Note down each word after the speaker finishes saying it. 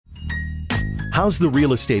How's the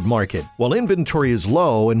real estate market? Well, inventory is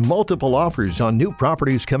low and multiple offers on new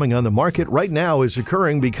properties coming on the market right now is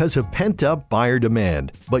occurring because of pent-up buyer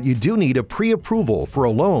demand. But you do need a pre-approval for a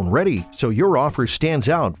loan ready so your offer stands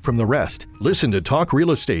out from the rest. Listen to Talk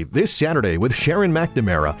Real Estate this Saturday with Sharon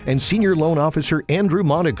McNamara and Senior Loan Officer Andrew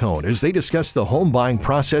Montacone as they discuss the home buying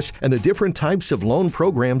process and the different types of loan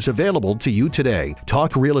programs available to you today.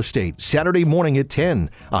 Talk Real Estate, Saturday morning at 10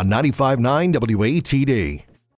 on 95.9 WATD.